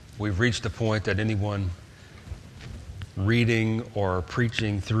We've reached a point that anyone reading or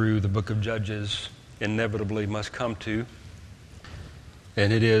preaching through the book of Judges inevitably must come to,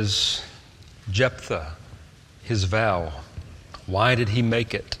 and it is Jephthah, his vow. Why did he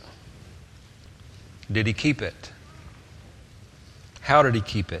make it? Did he keep it? How did he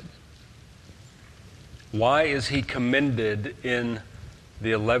keep it? Why is he commended in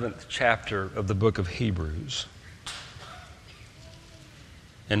the 11th chapter of the book of Hebrews?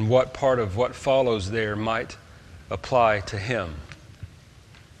 And what part of what follows there might apply to him?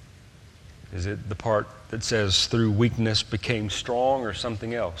 Is it the part that says, through weakness became strong, or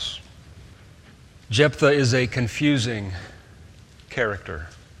something else? Jephthah is a confusing character.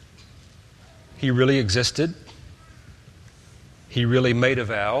 He really existed. He really made a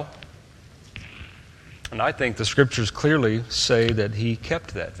vow. And I think the Scriptures clearly say that he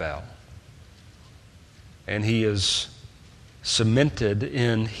kept that vow. And he is cemented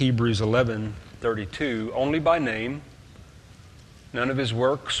in Hebrews 11:32 only by name. None of his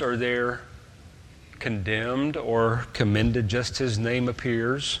works are there condemned or commended. Just his name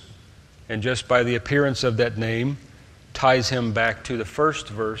appears. And just by the appearance of that name ties him back to the first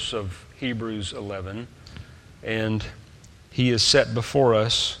verse of Hebrews 11. And he is set before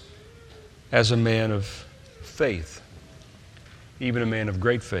us as a man of faith, even a man of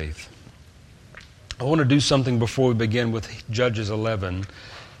great faith. I want to do something before we begin with Judges 11,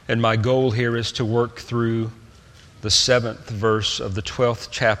 and my goal here is to work through the 7th verse of the 12th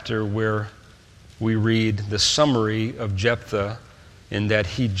chapter, where we read the summary of Jephthah in that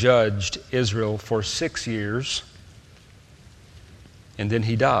he judged Israel for 6 years, and then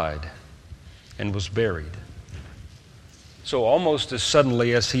he died and was buried. So almost as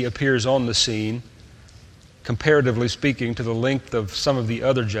suddenly as he appears on the scene, comparatively speaking to the length of some of the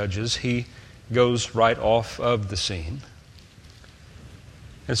other judges, he goes right off of the scene.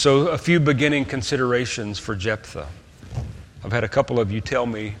 And so a few beginning considerations for Jephthah. I've had a couple of you tell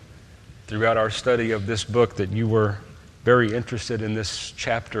me throughout our study of this book that you were very interested in this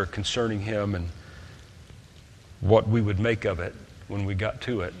chapter concerning him and what we would make of it when we got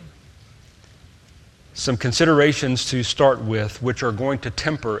to it. Some considerations to start with, which are going to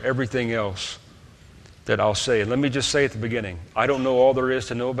temper everything else that I'll say. And let me just say at the beginning, I don't know all there is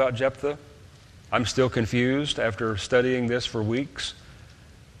to know about Jephthah. I'm still confused after studying this for weeks.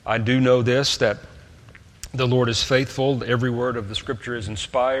 I do know this, that the Lord is faithful. Every word of the Scripture is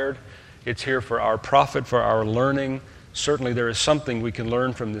inspired. It's here for our profit, for our learning. Certainly there is something we can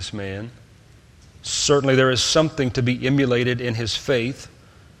learn from this man. Certainly there is something to be emulated in his faith.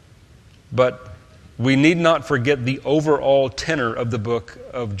 But we need not forget the overall tenor of the book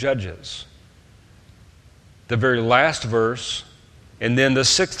of Judges. The very last verse and then the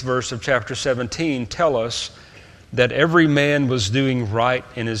 6th verse of chapter 17 tell us that every man was doing right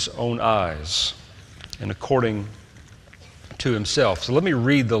in his own eyes and according to himself. So let me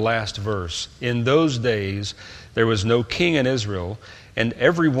read the last verse. In those days there was no king in Israel, and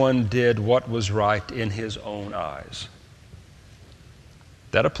everyone did what was right in his own eyes.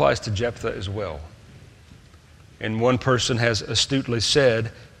 That applies to Jephthah as well. And one person has astutely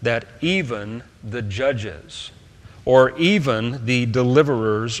said that even the judges, or even the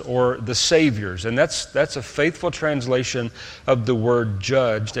deliverers or the saviors. And that's a faithful translation of the word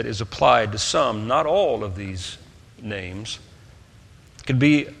judge that is applied to some, not all of these names. It could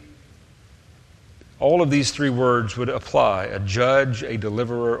be all of these three words would apply: a judge, a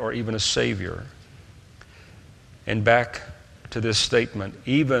deliverer, or even a savior. And back to this statement,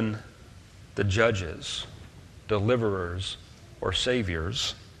 even the judges, deliverers, or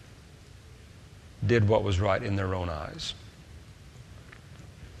saviors did what was right in their own eyes.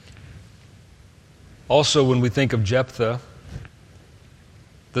 Also, when we think of Jephthah,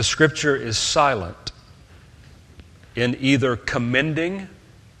 the Scripture is silent in either commending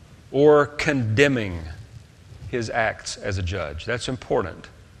or condemning his acts as a judge. That's important.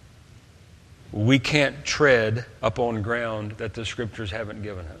 We can't tread upon ground that the Scriptures haven't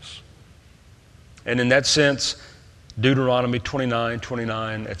given us. And in that sense, Deuteronomy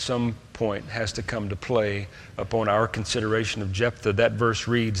 29:29 at some point has to come to play upon our consideration of Jephthah. That verse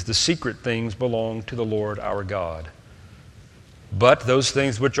reads, "The secret things belong to the Lord our God. But those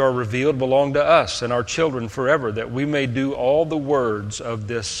things which are revealed belong to us and our children forever, that we may do all the words of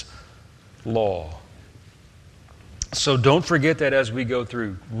this law." So don't forget that as we go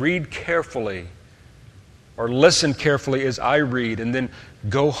through. Read carefully, or listen carefully as I read, and then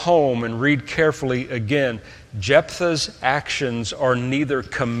go home and read carefully again. Jephthah's actions are neither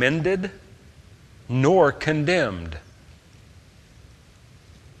commended nor condemned.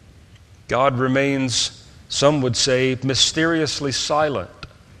 God remains, some would say, mysteriously silent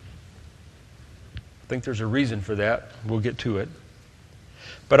think there's a reason for that. We'll get to it.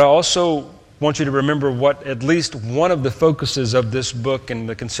 But I also want you to remember what at least one of the focuses of this book and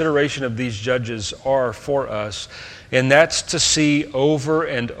the consideration of these judges are for us, and that's to see over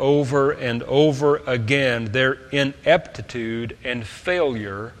and over and over again their ineptitude and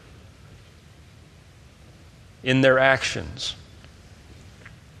failure in their actions.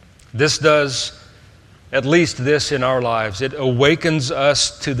 This does at least this in our lives. It awakens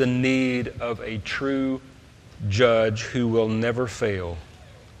us to the need of a true judge who will never fail,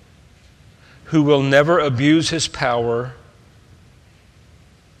 who will never abuse his power,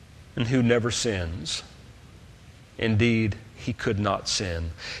 and who never sins. Indeed, he could not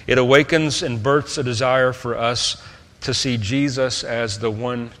sin. It awakens and births a desire for us to see Jesus as the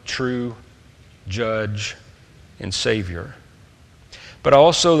one true judge and Savior. But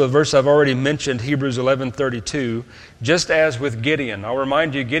also the verse I've already mentioned, Hebrews 11:32, just as with Gideon. I'll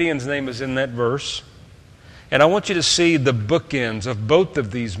remind you, Gideon's name is in that verse. And I want you to see the bookends of both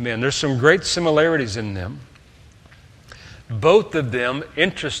of these men. There's some great similarities in them. Both of them,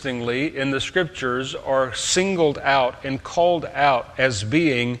 interestingly, in the Scriptures are singled out and called out as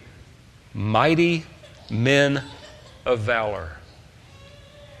being mighty men of valor.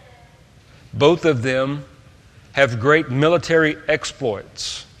 Both of them have great military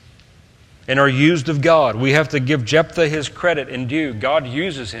exploits and are used of God. We have to give Jephthah his credit and due. God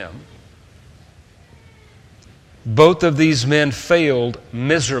uses him. Both of these men failed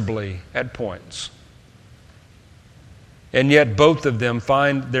miserably at points. And yet both of them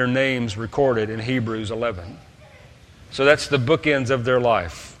find their names recorded in Hebrews 11. So that's the bookends of their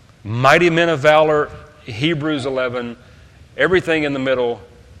life. Mighty men of valor, Hebrews 11. Everything in the middle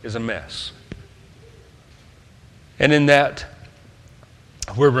is a mess. And in that,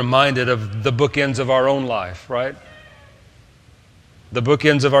 we're reminded of the bookends of our own life, right? The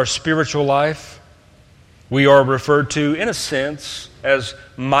bookends of our spiritual life. We are referred to, in a sense, as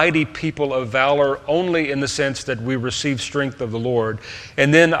mighty people of valor, only in the sense that we receive strength of the Lord.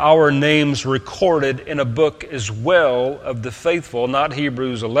 And then our names recorded in a book as well of the faithful, not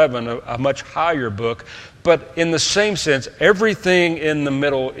Hebrews 11, a much higher book, but in the same sense, everything in the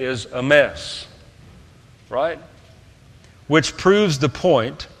middle is a mess, right? Which proves the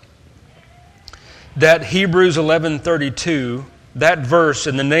point that Hebrews 11:32, that verse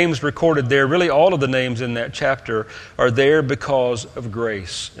and the names recorded there, really all of the names in that chapter, are there because of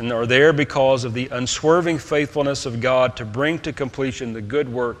grace and are there because of the unswerving faithfulness of God to bring to completion the good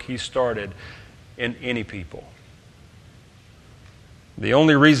work He started in any people. The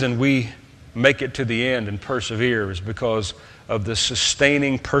only reason we make it to the end and persevere is because of the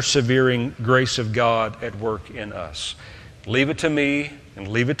sustaining, persevering grace of God at work in us. Leave it to me and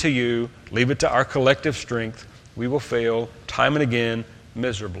leave it to you, leave it to our collective strength. We will fail time and again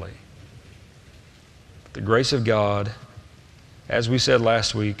miserably. But the grace of God, as we said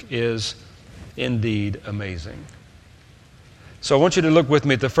last week, is indeed amazing. So I want you to look with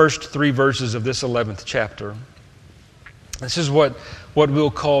me at the first 3 verses of this 11th chapter. This is what we'll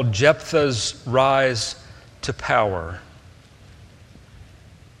call Jephthah's rise to power.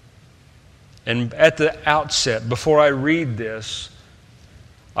 And at the outset, before I read this,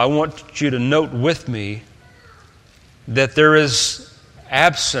 I want you to note with me that there is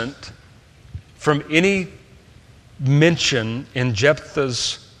absent from any mention in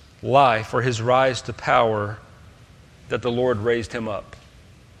Jephthah's life or his rise to power that the Lord raised him up.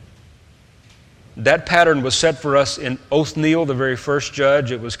 That pattern was set for us in Othniel, the very first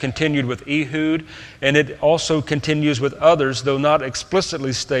judge. It was continued with Ehud, and it also continues with others, though not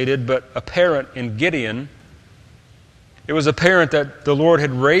explicitly stated, but apparent in Gideon. It was apparent that the Lord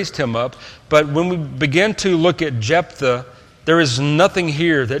had raised him up, but when we begin to look at Jephthah, there is nothing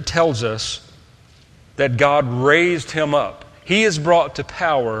here that tells us that God raised him up. He is brought to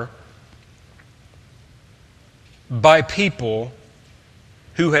power by people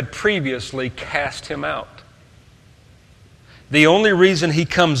who had previously cast him out. The only reason he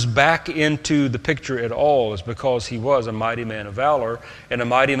comes back into the picture at all is because he was a mighty man of valor, and a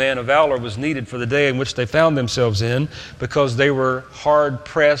mighty man of valor was needed for the day in which they found themselves in, because they were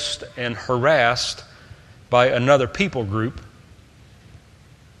hard-pressed and harassed by another people group.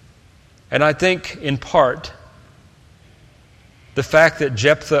 And I think, in part, the fact that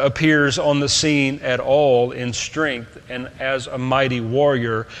Jephthah appears on the scene at all in strength and as a mighty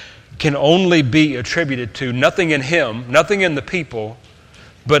warrior can only be attributed to nothing in him, nothing in the people,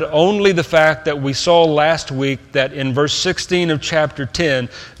 but only the fact that we saw last week that in verse 16 of chapter 10,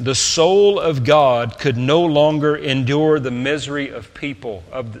 the soul of God could no longer endure the misery of people,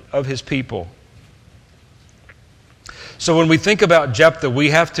 of His people. So when we think about Jephthah, we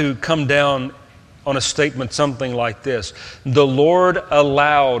have to come down on a statement something like this: the Lord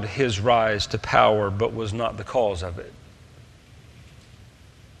allowed his rise to power, but was not the cause of it.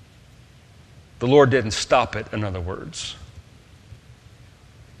 The Lord didn't stop it, in other words.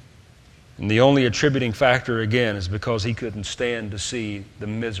 And the only attributing factor, again, is because he couldn't stand to see the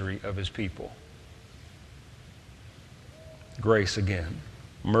misery of his people. Grace again.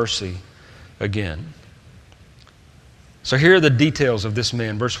 Mercy again. So here are the details of this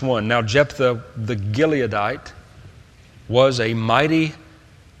man. Verse 1, now Jephthah the Gileadite was a mighty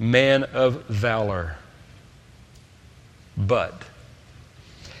man of valor, but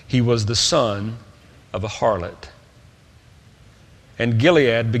he was the son of a harlot. And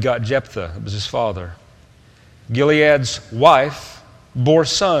Gilead begot Jephthah, it was his father. Gilead's wife bore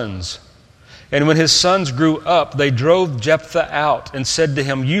sons. And when his sons grew up, they drove Jephthah out and said to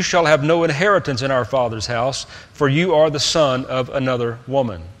him, you shall have no inheritance in our father's house, for you are the son of another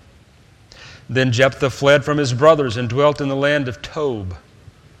woman. Then Jephthah fled from his brothers and dwelt in the land of Tob.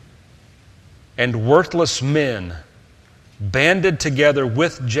 And worthless men banded together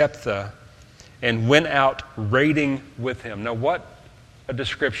with Jephthah and went out raiding with him. Now what a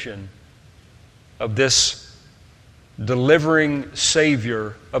description of this delivering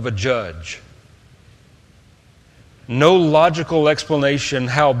Savior of a judge. No logical explanation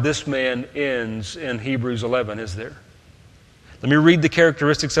how this man ends in Hebrews 11, is there? Let me read the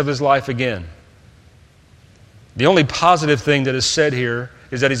characteristics of his life again. The only positive thing that is said here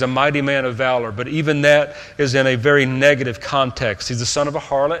is that he's a mighty man of valor, but even that is in a very negative context. He's the son of a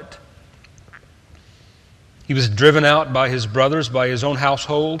harlot. He was driven out by his brothers, by his own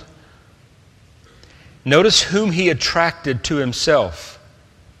household. Notice whom he attracted to himself.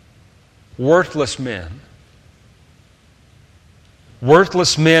 Worthless men.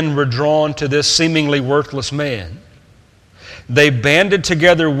 Worthless men were drawn to this seemingly worthless man. They banded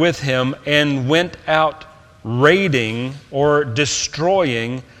together with him and went out raiding or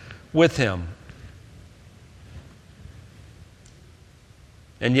destroying with him.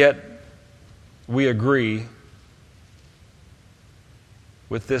 And yet, we agree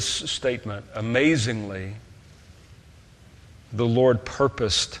with this statement. Amazingly, the Lord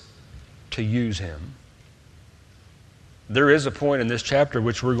purposed to use him. There is a point in this chapter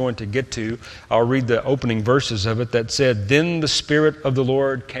which we're going to get to. I'll read the opening verses of it that said, then the Spirit of the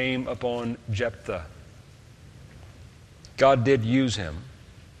Lord came upon Jephthah. God did use him.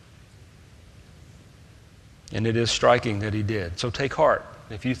 And it is striking that he did. So take heart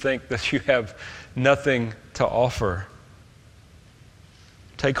if you think that you have nothing to offer.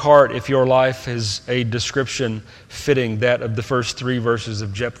 Take heart if your life is a description fitting that of the first 3 verses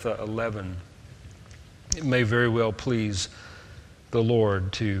of Jephthah 11. It may very well please the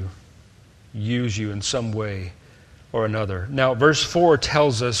Lord to use you in some way or another. Now, verse 4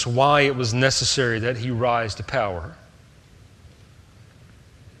 tells us why it was necessary that he rise to power.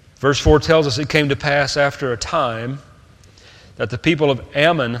 Verse 4 tells us it came to pass after a time that the people of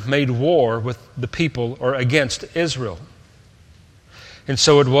Ammon made war with the people or against Israel. And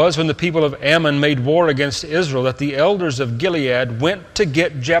so it was when the people of Ammon made war against Israel that the elders of Gilead went to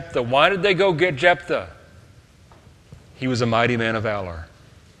get Jephthah. Why did they go get Jephthah? He was a mighty man of valor.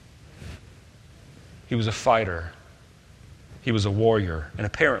 He was a fighter. He was a warrior, and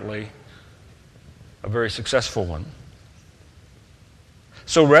apparently a very successful one.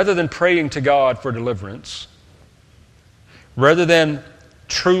 So rather than praying to God for deliverance, rather than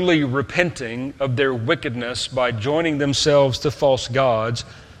truly repenting of their wickedness by joining themselves to false gods,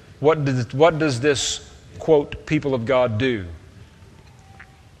 what does this, quote, people of God do?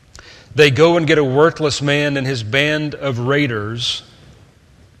 They go and get a worthless man and his band of raiders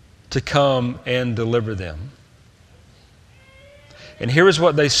to come and deliver them. And here is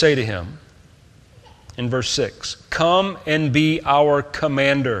what they say to him in verse 6. Come and be our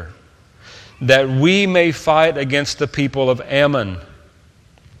commander, that we may fight against the people of Ammon.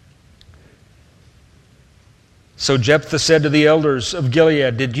 So Jephthah said to the elders of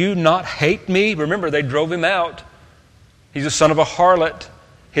Gilead, did you not hate me? Remember, they drove him out. He's a son of a harlot.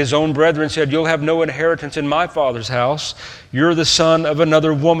 His own brethren said, you'll have no inheritance in my father's house. You're the son of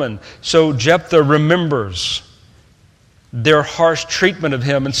another woman. So Jephthah remembers their harsh treatment of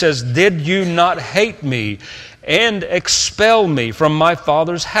him and says, did you not hate me and expel me from my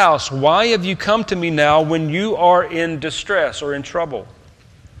father's house? Why have you come to me now when you are in distress or in trouble?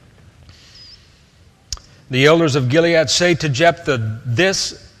 The elders of Gilead say to Jephthah,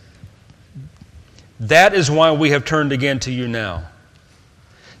 that is why we have turned again to you now,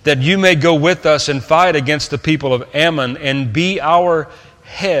 that you may go with us and fight against the people of Ammon and be our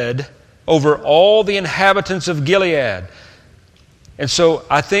head over all the inhabitants of Gilead. And so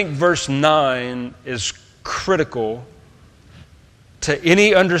I think verse 9 is critical to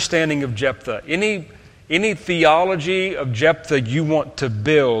any understanding of Jephthah. Any theology of Jephthah you want to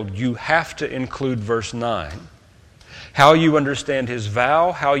build, you have to include verse 9. How you understand his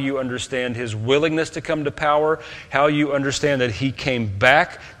vow, how you understand his willingness to come to power, how you understand that he came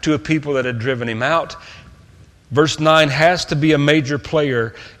back to a people that had driven him out. Verse 9 has to be a major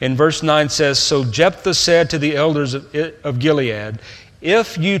player. And verse 9 says, "So Jephthah said to the elders of Gilead,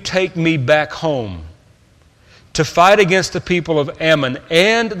 'If you take me back home to fight against the people of Ammon,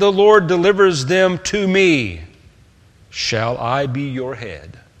 and the Lord delivers them to me, shall I be your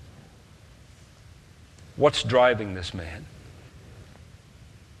head?'" What's driving this man?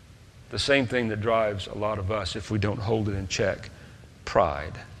 The same thing that drives a lot of us if we don't hold it in check: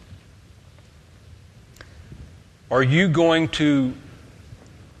 pride. Are you going to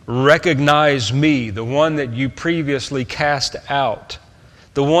recognize me, the one that you previously cast out,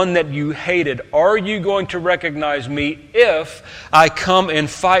 the one that you hated? Are you going to recognize me if I come and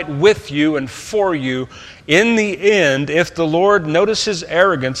fight with you and for you? In the end, if the Lord, notice his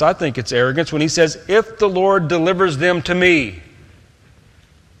arrogance, I think it's arrogance, when he says, "If the Lord delivers them to me,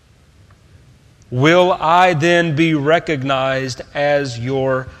 will I then be recognized as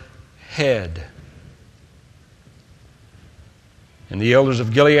your head?" And the elders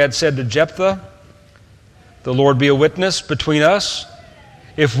of Gilead said to Jephthah, "The Lord be a witness between us,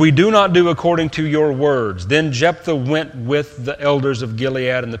 if we do not do according to your words." Then Jephthah went with the elders of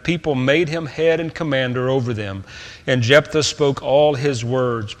Gilead, and the people made him head and commander over them. And Jephthah spoke all his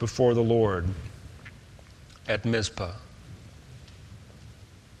words before the Lord at Mizpah.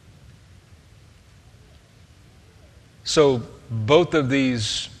 So both of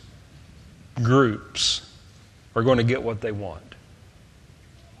these groups are going to get what they want.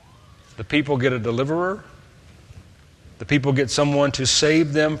 The people get a deliverer. The people get someone to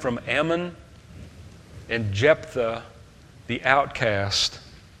save them from Ammon. And Jephthah, the outcast,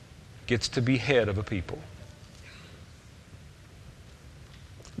 gets to be head of a people.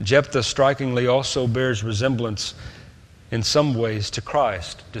 Jephthah strikingly also bears resemblance in some ways to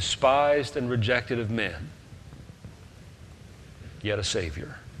Christ, despised and rejected of men, yet a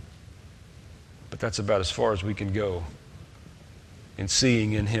Savior. But that's about as far as we can go in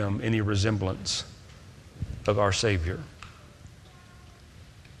seeing in him any resemblance of our Savior.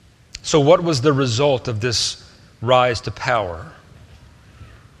 So what was the result of this rise to power?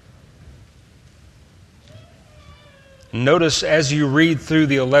 Notice as you read through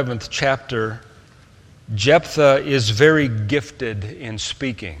the 11th chapter, Jephthah is very gifted in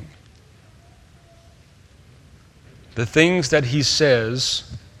speaking. The things that he says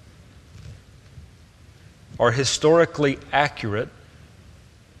are historically accurate.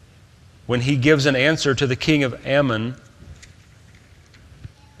 When he gives an answer to the king of Ammon,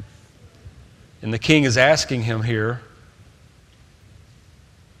 and the king is asking him here,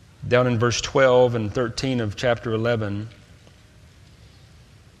 down in verse 12 and 13 of chapter 11,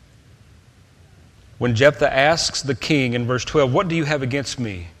 when Jephthah asks the king in verse 12, "What do you have against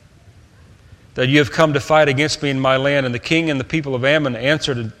me, that you have come to fight against me in my land?" And the king and the people of Ammon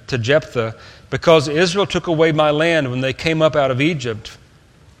answered to Jephthah, "Because Israel took away my land when they came up out of Egypt,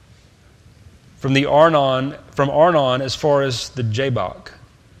 from Arnon as far as the Jabbok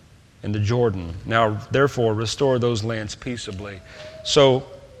and the Jordan. Now, therefore, restore those lands peaceably." So,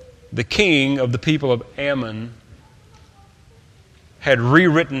 the king of the people of Ammon had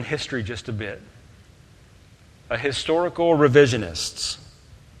rewritten history just a bit. A historical revisionists.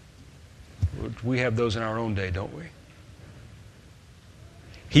 We have those in our own day, don't we?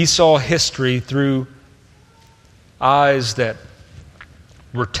 He saw history through eyes that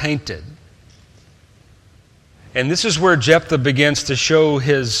were tainted. And this is where Jephthah begins to show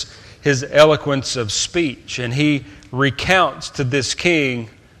his eloquence of speech. And he recounts to this king,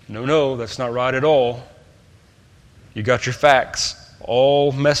 no, that's not right at all. You got your facts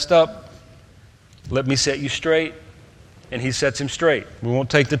all messed up. Let me set you straight. And he sets him straight. We won't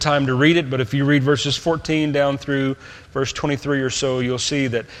take the time to read it, but if you read verses 14 down through verse 23 or so, you'll see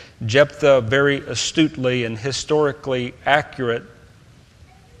that Jephthah very astutely and historically accurate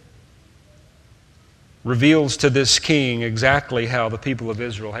reveals to this king exactly how the people of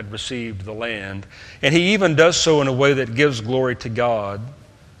Israel had received the land. And he even does so in a way that gives glory to God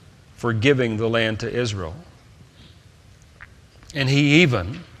for giving the land to Israel. And he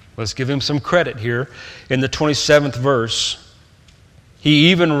even, let's give him some credit here, in the 27th verse,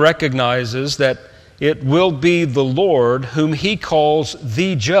 he even recognizes that it will be the Lord whom he calls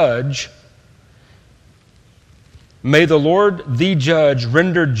the judge. May the Lord, the judge,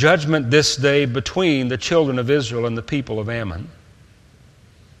 render judgment this day between the children of Israel and the people of Ammon.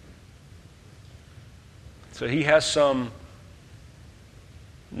 So he has some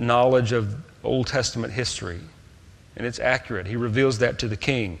knowledge of Old Testament history, and it's accurate. He reveals that to the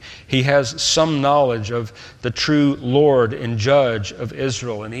king. He has some knowledge of the true Lord and Judge of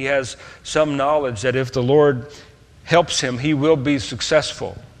Israel, and he has some knowledge that if the Lord helps him, he will be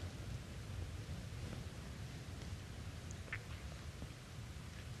successful.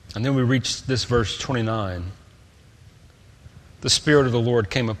 And then we reach this verse 29. The Spirit of the Lord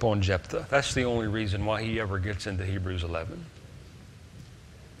came upon Jephthah. That's the only reason why he ever gets into Hebrews 11.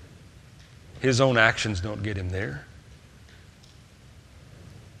 His own actions don't get him there.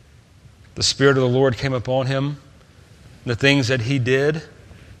 The Spirit of the Lord came upon him. The things that he did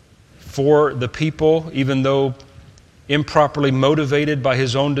for the people, even though improperly motivated by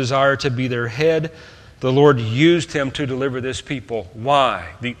his own desire to be their head, the Lord used him to deliver this people. Why?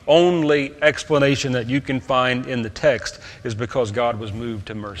 The only explanation that you can find in the text is because God was moved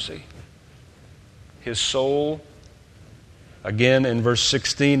to mercy. His soul, again in verse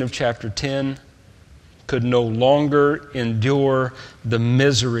 16 of chapter 10, could no longer endure the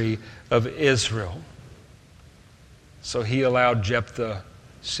misery of Israel. So he allowed Jephthah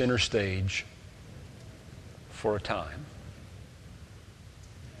center stage for a time.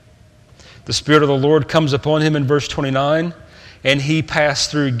 The Spirit of the Lord comes upon him in verse 29, and he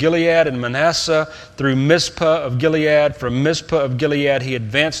passed through Gilead and Manasseh, through Mizpah of Gilead. From Mizpah of Gilead he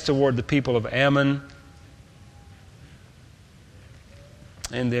advanced toward the people of Ammon.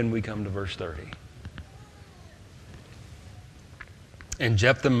 And then we come to verse 30. And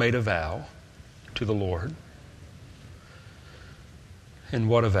Jephthah made a vow to the Lord. And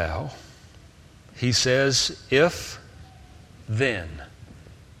what a vow? He says, if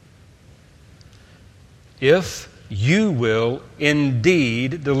you will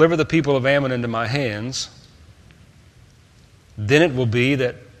indeed deliver the people of Ammon into my hands, then it will be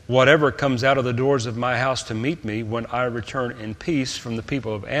that whatever comes out of the doors of my house to meet me when I return in peace from the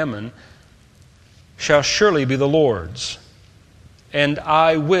people of Ammon shall surely be the Lord's, and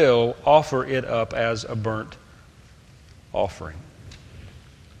I will offer it up as a burnt offering.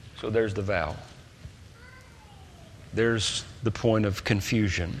 So there's the vow. There's the point of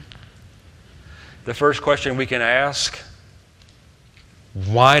confusion. The first question we can ask,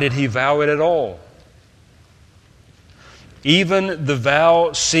 why did he vow it at all? Even the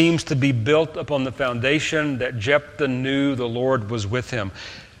vow seems to be built upon the foundation that Jephthah knew the Lord was with him.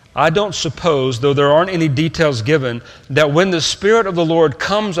 I don't suppose, though there aren't any details given, that when the Spirit of the Lord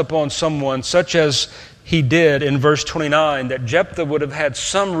comes upon someone, such as he did in verse 29, that Jephthah would have had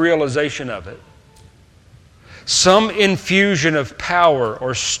some realization of it. Some infusion of power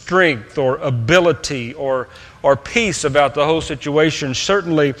or strength or ability or peace about the whole situation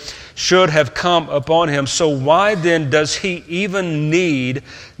certainly should have come upon him. So why then does he even need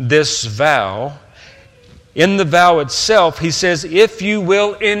this vow? In the vow itself, he says, if you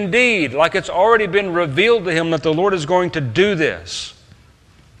will indeed, like it's already been revealed to him that the Lord is going to do this.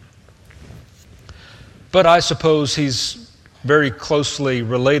 But I suppose he's very closely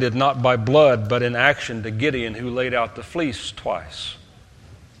related, not by blood, but in action, to Gideon, who laid out the fleece twice,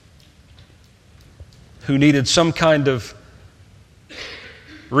 who needed some kind of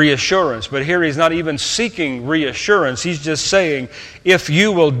reassurance. But here he's not even seeking reassurance. He's just saying, if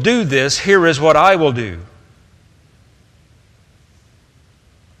you will do this, here is what I will do.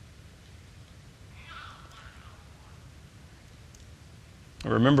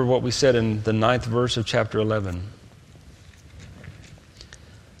 Remember what we said in the 9th verse of chapter 11.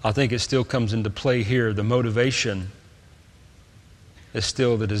 I think it still comes into play here. The motivation is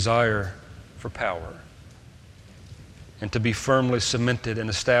still the desire for power and to be firmly cemented and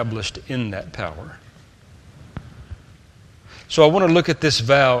established in that power. So I want to look at this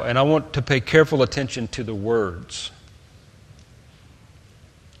vow, and I want to pay careful attention to the words,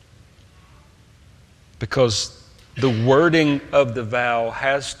 because the wording of the vow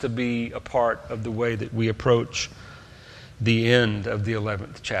has to be a part of the way that we approach the end of the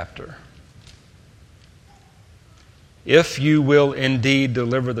 11th chapter. If you will indeed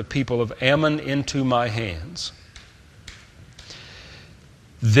deliver the people of Ammon into my hands,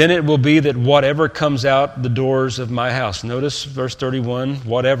 then it will be that whatever comes out the doors of my house. Notice verse 31,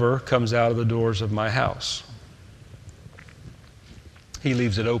 whatever comes out of the doors of my house. He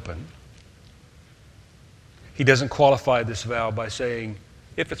leaves it open. He doesn't qualify this vow by saying,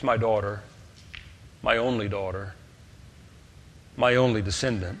 if it's my daughter, my only daughter, my only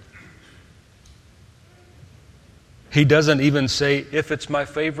descendant. He doesn't even say, if it's my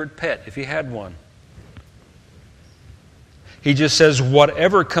favorite pet, if he had one. He just says,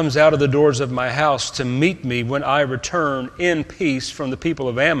 whatever comes out of the doors of my house to meet me when I return in peace from the people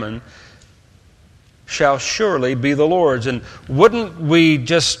of Ammon shall surely be the Lord's. And wouldn't we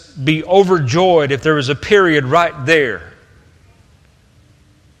just be overjoyed if there was a period right there?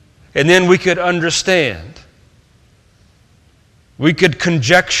 And then we could understand. We could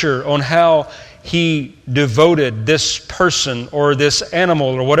conjecture on how He devoted this person or this animal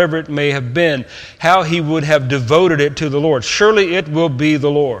or whatever it may have been, how He would have devoted it to the Lord. Surely it will be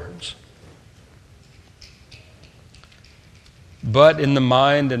the Lord's. But in the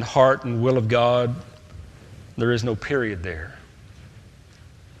mind and heart and will of God, there is no period there.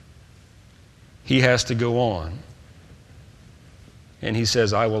 He has to go on. And He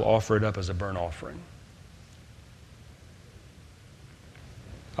says, I will offer it up as a burnt offering.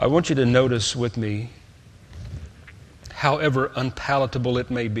 I want you to notice with me, however unpalatable it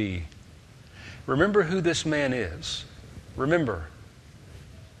may be, remember who this man is. Remember,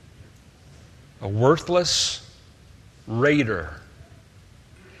 a worthless raider.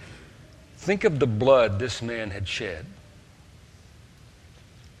 Think of the blood this man had shed.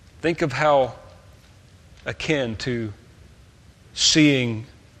 Think of how akin to seeing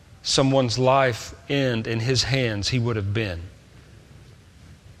someone's life end in his hands he would have been.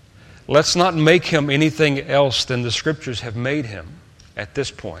 Let's not make him anything else than the Scriptures have made him at this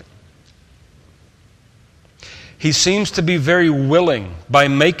point. He seems to be very willing, by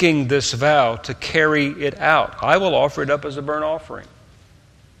making this vow, to carry it out. I will offer it up as a burnt offering.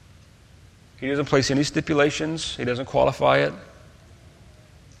 He doesn't place any stipulations. He doesn't qualify it.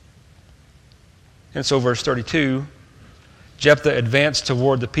 And so verse 32, Jephthah advanced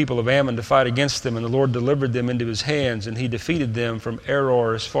toward the people of Ammon to fight against them, and the Lord delivered them into his hands, and he defeated them from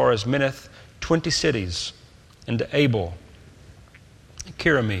Aroer as far as Minnith, 20 cities, and to Abel,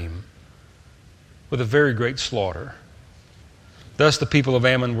 Kiramim, with a very great slaughter. Thus the people of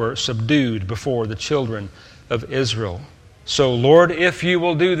Ammon were subdued before the children of Israel. So, Lord, if you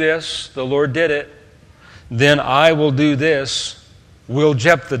will do this, the Lord did it, then I will do this. Will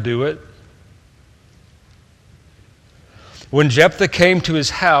Jephthah do it? When Jephthah came to his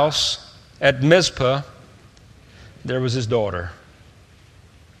house at Mizpah, there was his daughter,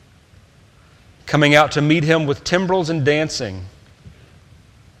 coming out to meet him with timbrels and dancing.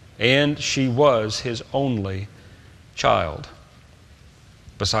 And she was his only child.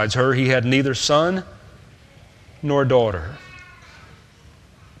 Besides her, he had neither son nor daughter.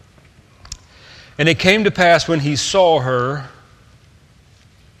 And it came to pass when he saw her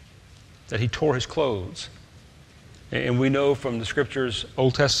that he tore his clothes. And we know from the Scriptures,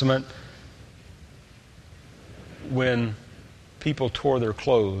 Old Testament, when people tore their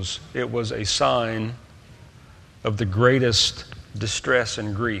clothes, it was a sign of the greatest distress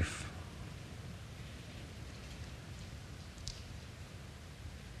and grief.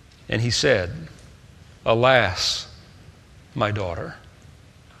 And he said, Alas, my daughter.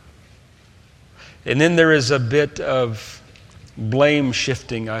 And then there is a bit of blame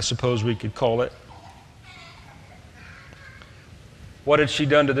shifting, I suppose we could call it. What had she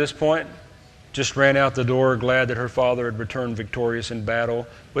done to this point? Just ran out the door, glad that her father had returned victorious in battle,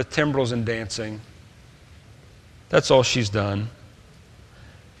 with timbrels and dancing. That's all she's done.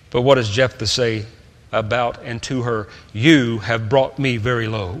 But what does Jephthah say about and to her? You have brought me very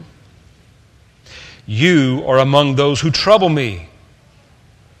low. You are among those who trouble me.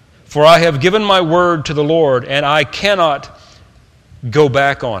 For I have given my word to the Lord, and I cannot go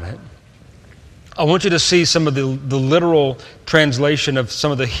back on it. I want you to see some of the literal translation of some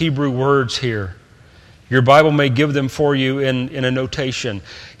of the Hebrew words here. Your Bible may give them for you in a notation.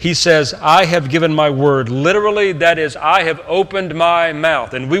 He says, I have given my word. Literally, that is, I have opened my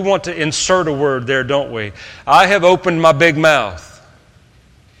mouth. And we want to insert a word there, don't we? I have opened my big mouth.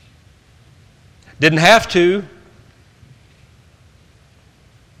 Didn't have to,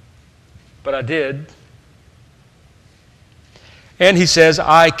 but I did. And he says,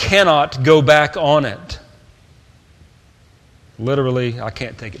 I cannot go back on it. Literally, I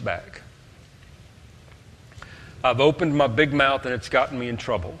can't take it back. I've opened my big mouth and it's gotten me in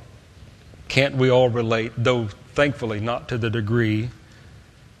trouble. Can't we all relate, though thankfully not to the degree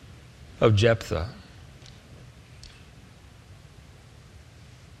of Jephthah?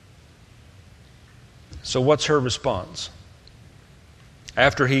 So what's her response?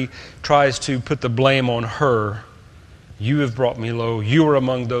 After he tries to put the blame on her, you have brought me low. You are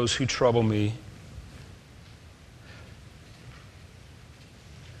among those who trouble me.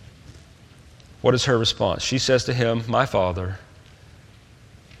 What is her response? She says to him, My father,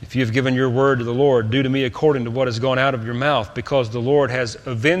 if you have given your word to the Lord, do to me according to what has gone out of your mouth, because the Lord has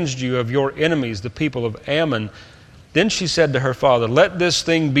avenged you of your enemies, the people of Ammon. Then she said to her father, Let this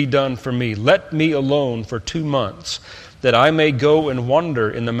thing be done for me. Let me alone for 2 months, that I may go and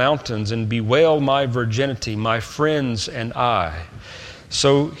wander in the mountains and bewail my virginity, my friends and I.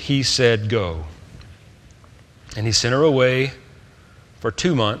 So he said, Go. And he sent her away for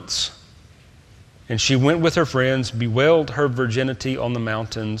 2 months. And she went with her friends, bewailed her virginity on the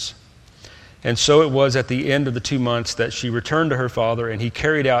mountains. And so it was at the end of the 2 months that she returned to her father, and he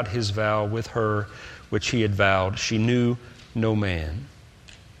carried out his vow with her, which he had vowed. She knew no man.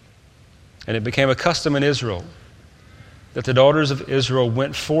 And it became a custom in Israel that the daughters of Israel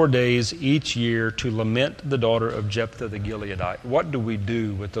went 4 days each year to lament the daughter of Jephthah the Gileadite. What do we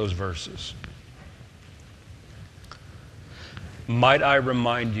do with those verses? Might I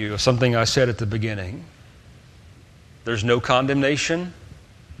remind you of something I said at the beginning? There's no condemnation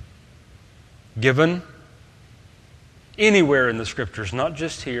given anywhere in the Scriptures, not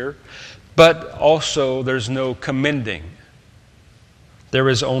just here, but also there's no commending. There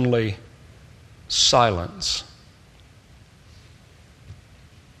is only silence.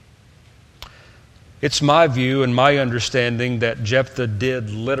 It's my view and my understanding that Jephthah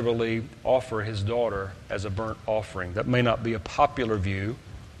did literally offer his daughter as a burnt offering. That may not be a popular view.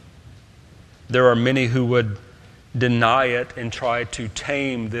 There are many who would deny it and try to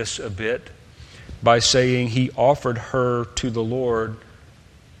tame this a bit by saying he offered her to the Lord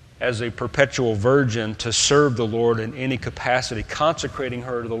as a perpetual virgin to serve the Lord in any capacity, consecrating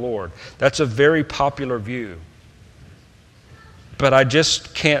her to the Lord. That's a very popular view. But I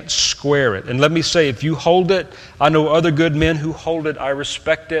just can't square it. And let me say, if you hold it, I know other good men who hold it, I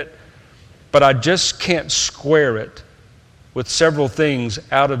respect it, but I just can't square it with several things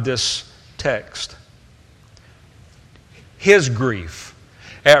out of this text. His grief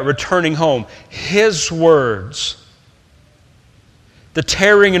at returning home, his words, the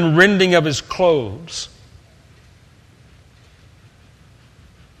tearing and rending of his clothes,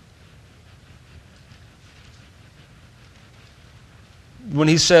 when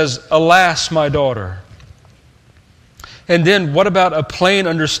he says, Alas, my daughter. And then what about a plain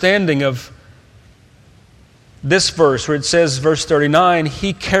understanding of this verse where it says, verse 39,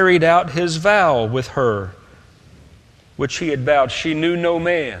 he carried out his vow with her, which he had vowed. She knew no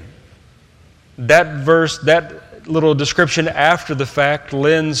man. That verse, that little description after the fact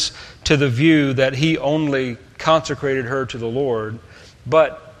lends to the view that he only consecrated her to the Lord.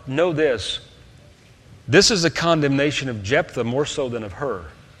 But know this, this is a condemnation of Jephthah more so than of her.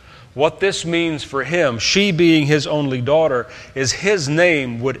 What this means for him, she being his only daughter, is his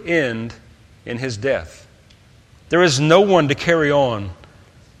name would end in his death. There is no one to carry on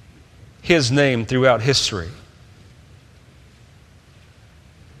his name throughout history.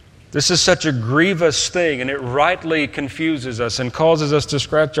 This is such a grievous thing, and it rightly confuses us and causes us to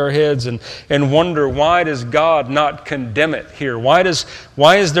scratch our heads and wonder, why does God not condemn it here? Why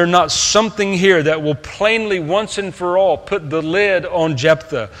is there not something here that will plainly, once and for all, put the lid on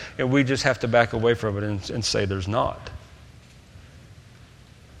Jephthah? And we just have to back away from it and say there's not.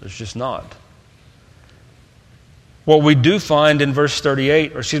 There's just not. What we do find in verse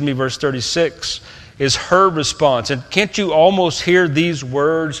 36, is her response. And can't you almost hear these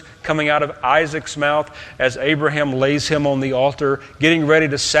words coming out of Isaac's mouth as Abraham lays him on the altar, getting ready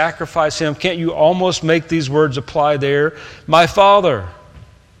to sacrifice him? Can't you almost make these words apply there? My father,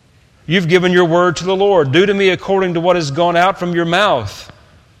 you've given your word to the Lord. Do to me according to what has gone out from your mouth.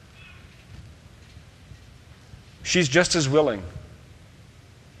 She's just as willing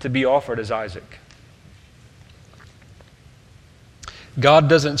to be offered as Isaac. God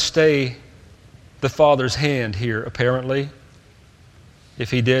doesn't stay the Father's hand here, apparently. If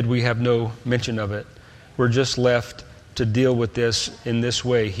He did, we have no mention of it. We're just left to deal with this in this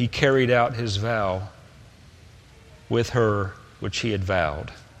way. He carried out His vow with her, which He had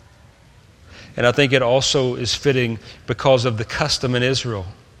vowed. And I think it also is fitting because of the custom in Israel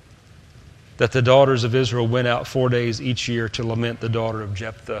that the daughters of Israel went out 4 days each year to lament the daughter of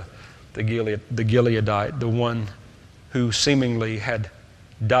Jephthah, the Gileadite, the one who seemingly had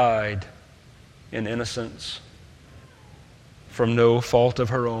died in innocence, from no fault of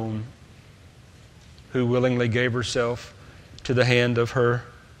her own, who willingly gave herself to the hand of her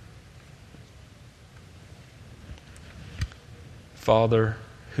father,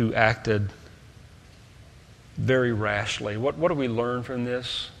 who acted very rashly. What do we learn from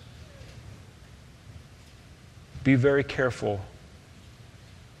this? Be very careful.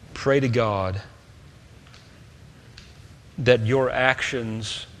 Pray to God that your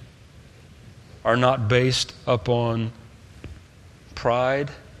actions are not based upon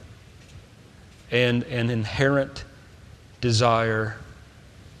pride and an inherent desire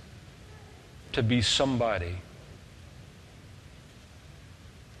to be somebody.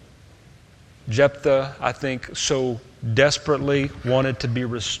 Jephthah, I think, so desperately wanted to be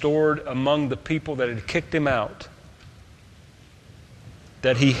restored among the people that had kicked him out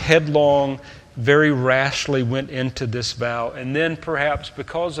that he headlong, very rashly went into this vow. And then perhaps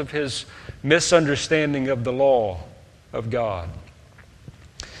because of his misunderstanding of the law of God.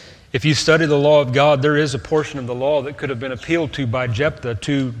 If you study the law of God, there is a portion of the law that could have been appealed to by Jephthah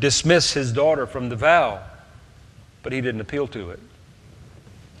to dismiss his daughter from the vow. But he didn't appeal to it.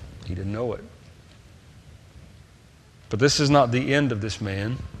 He didn't know it. But this is not the end of this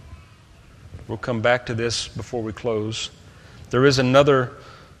man. We'll come back to this before we close. There is another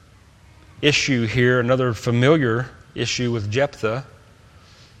issue here, another familiar issue with Jephthah.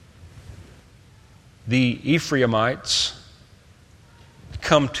 The Ephraimites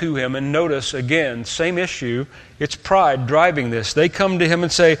come to him, and notice again, same issue, it's pride driving this. They come to him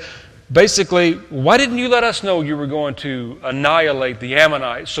and say, basically, why didn't you let us know you were going to annihilate the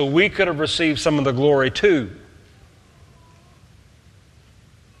Ammonites so we could have received some of the glory too?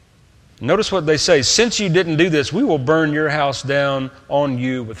 Notice what they say, since you didn't do this, we will burn your house down on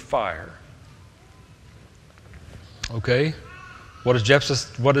you with fire. Okay, what does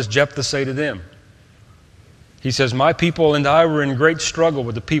Jephthah say to them? He says, my people and I were in great struggle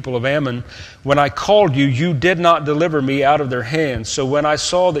with the people of Ammon. When I called you, you did not deliver me out of their hands. So when I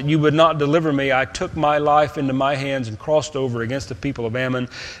saw that you would not deliver me, I took my life into my hands and crossed over against the people of Ammon.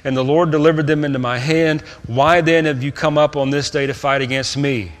 And the Lord delivered them into my hand. Why then have you come up on this day to fight against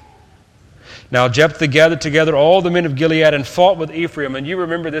me? Now Jephthah gathered together all the men of Gilead and fought with Ephraim. And you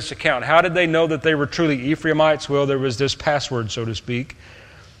remember this account. How did they know that they were truly Ephraimites? Well, there was this password, so to speak.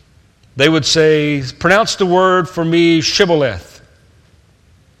 They would say, pronounce the word for me, Shibboleth.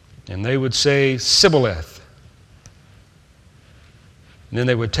 And they would say, Sibboleth. And then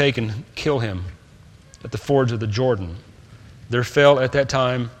they would take and kill him at the fords of the Jordan. There fell at that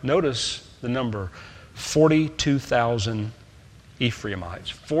time, notice the number, 42,000 Ephraimites.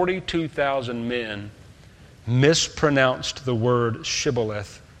 42,000 men mispronounced the word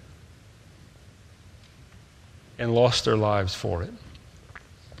Shibboleth and lost their lives for it.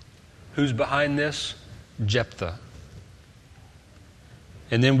 Who's behind this? Jephthah.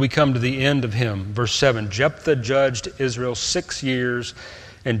 And then we come to the end of him. Verse 7, Jephthah judged Israel 6 years,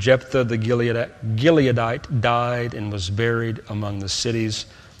 and Jephthah the Gileadite died and was buried among the cities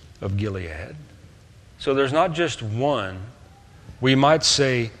of Gilead. So there's not just one, we might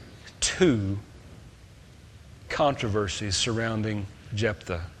say 2 controversies surrounding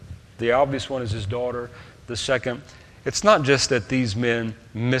Jephthah. The obvious one is his daughter. The second, it's not just that these men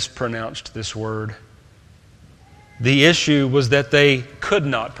mispronounced this word. The issue was that they could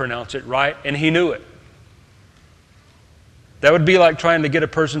not pronounce it right, and he knew it. That would be like trying to get a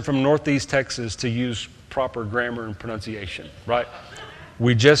person from Northeast Texas to use proper grammar and pronunciation, right?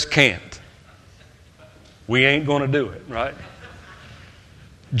 We just can't. We ain't going to do it, right?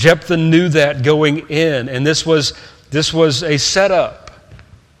 Jephthah knew that going in, and this was a setup.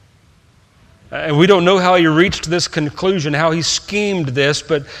 And we don't know how he reached this conclusion, how he schemed this,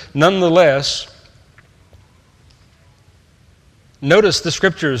 but nonetheless, notice the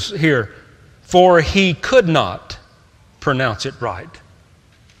scriptures here. For he could not pronounce it right.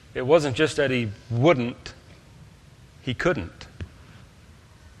 It wasn't just that he wouldn't, he couldn't.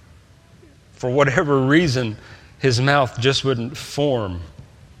 For whatever reason, his mouth just wouldn't form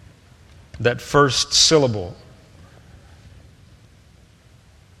that first syllable.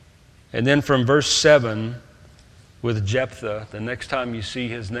 And then from verse 7, with Jephthah, the next time you see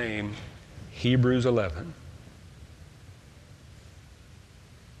his name, Hebrews 11.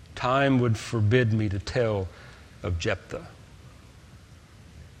 Time would forbid me to tell of Jephthah,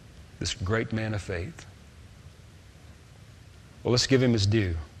 this great man of faith. Well, let's give him his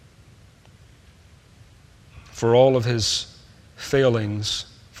due. For all of his failings,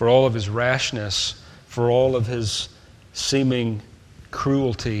 for all of his rashness, for all of his seeming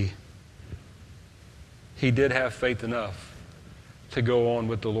cruelty, he did have faith enough to go on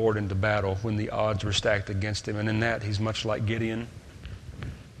with the Lord into battle when the odds were stacked against him. And in that, he's much like Gideon.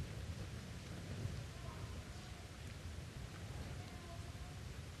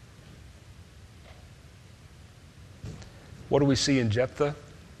 What do we see in Jephthah?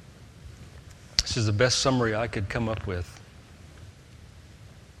 This is the best summary I could come up with.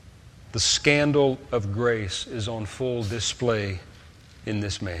 The scandal of grace is on full display in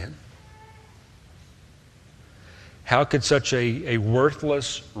this man. How could such a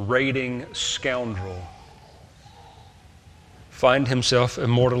worthless, raiding scoundrel find himself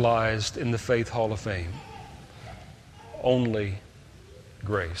immortalized in the Faith Hall of Fame? Only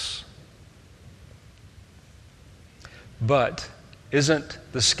grace. But isn't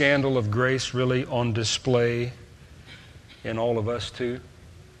the scandal of grace really on display in all of us too?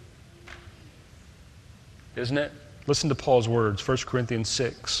 Isn't it? Listen to Paul's words, 1 Corinthians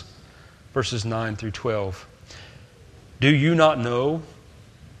 6, verses 9 through 12. Do you not know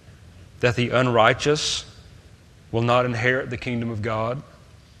that the unrighteous will not inherit the kingdom of God?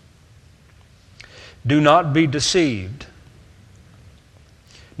 Do not be deceived.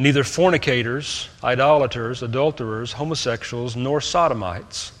 Neither fornicators, idolaters, adulterers, homosexuals, nor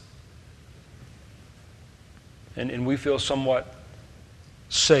sodomites. And we feel somewhat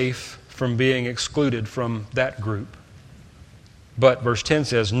safe from being excluded from that group. But verse 10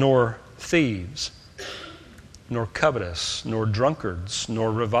 says, nor thieves, nor covetous, nor drunkards,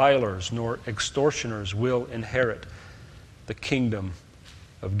 nor revilers, nor extortioners will inherit the kingdom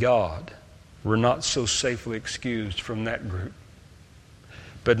of God. We're not so safely excused from that group.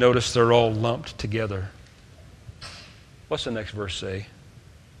 But notice they're all lumped together. What's the next verse say?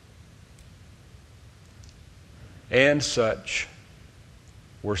 And such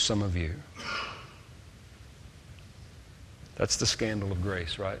were some of you. That's the scandal of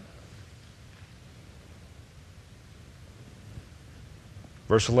grace, right?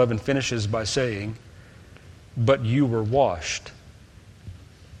 Verse 11 finishes by saying, but you were washed.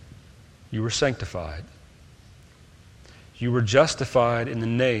 You were sanctified. You were justified in the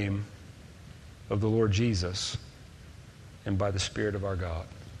name of the Lord Jesus and by the Spirit of our God.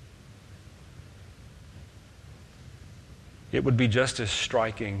 It would be just as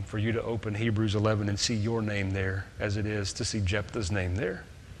striking for you to open Hebrews 11 and see your name there as it is to see Jephthah's name there.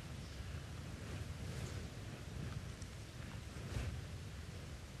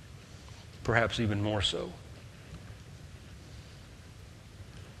 Perhaps even more so.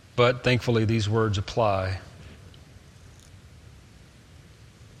 But thankfully these words apply.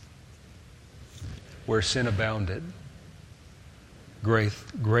 Where sin abounded,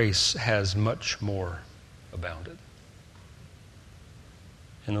 grace has much more abounded.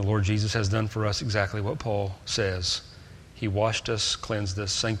 And the Lord Jesus has done for us exactly what Paul says. He washed us, cleansed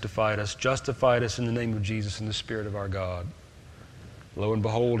us, sanctified us, justified us in the name of Jesus and the Spirit of our God. Lo and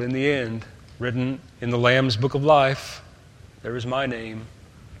behold, in the end, written in the Lamb's Book of Life, there is my name,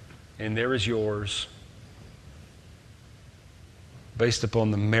 and there is yours, based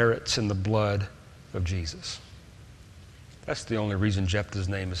upon the merits and the blood of Jesus. That's the only reason Jephthah's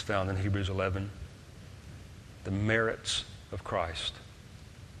name is found in Hebrews 11. The merits of Christ.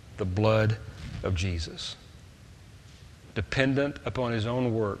 The blood of Jesus. Dependent upon his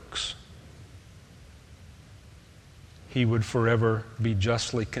own works, he would forever be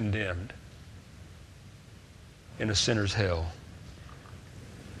justly condemned in a sinner's hell.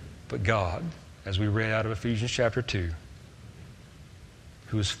 But God, as we read out of Ephesians chapter 2,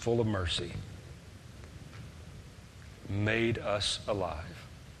 who is full of mercy, made us alive.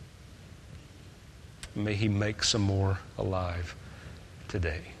 May he make some more alive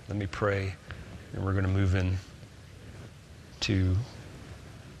today. Let me pray, and we're going to move in to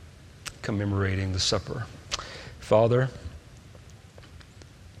commemorating the supper. Father,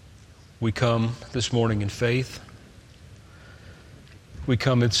 we come this morning in faith. We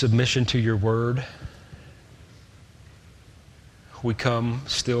come in submission to your word. We come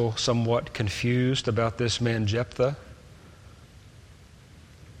still somewhat confused about this man Jephthah.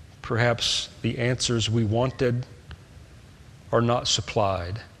 Perhaps the answers we wanted are not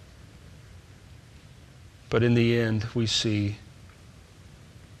supplied. But in the end, we see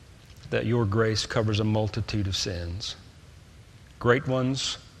that your grace covers a multitude of sins. Great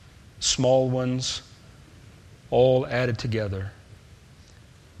ones, small ones, all added together.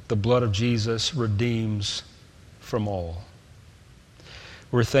 The blood of Jesus redeems from all.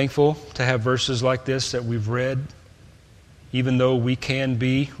 We're thankful to have verses like this that we've read, even though we can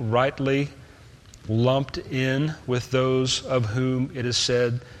be rightly lumped in with those of whom it is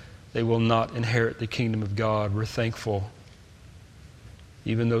said they will not inherit the kingdom of God. We're thankful,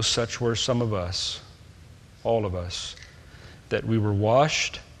 even though such were some of us, all of us, that we were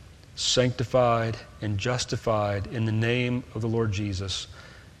washed, sanctified, and justified in the name of the Lord Jesus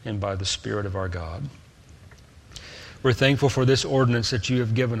and by the Spirit of our God. We're thankful for this ordinance that you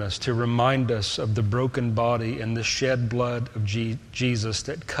have given us to remind us of the broken body and the shed blood of Jesus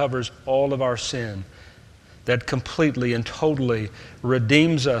that covers all of our sin, that completely and totally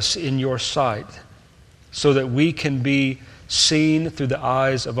redeems us in your sight so that we can be seen through the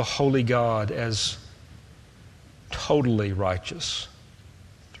eyes of a holy God as totally righteous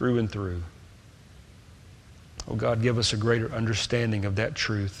through and through. Oh God, give us a greater understanding of that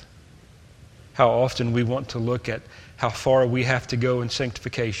truth. How often we want to look at how far we have to go in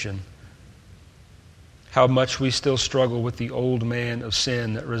sanctification, how much we still struggle with the old man of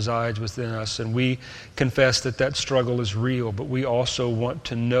sin that resides within us. And we confess that that struggle is real, but we also want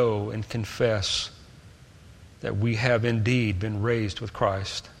to know and confess that we have indeed been raised with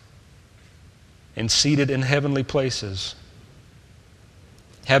Christ and seated in heavenly places,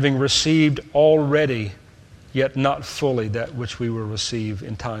 having received already, yet not fully, that which we will receive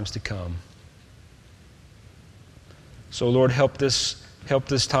in times to come. So, Lord, help this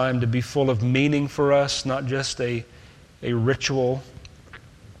time to be full of meaning for us, not just a ritual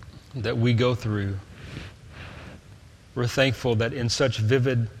that we go through. We're thankful that in such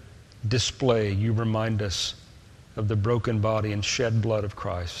vivid display you remind us of the broken body and shed blood of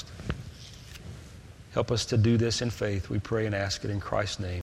Christ. Help us to do this in faith, we pray and ask it in Christ's name.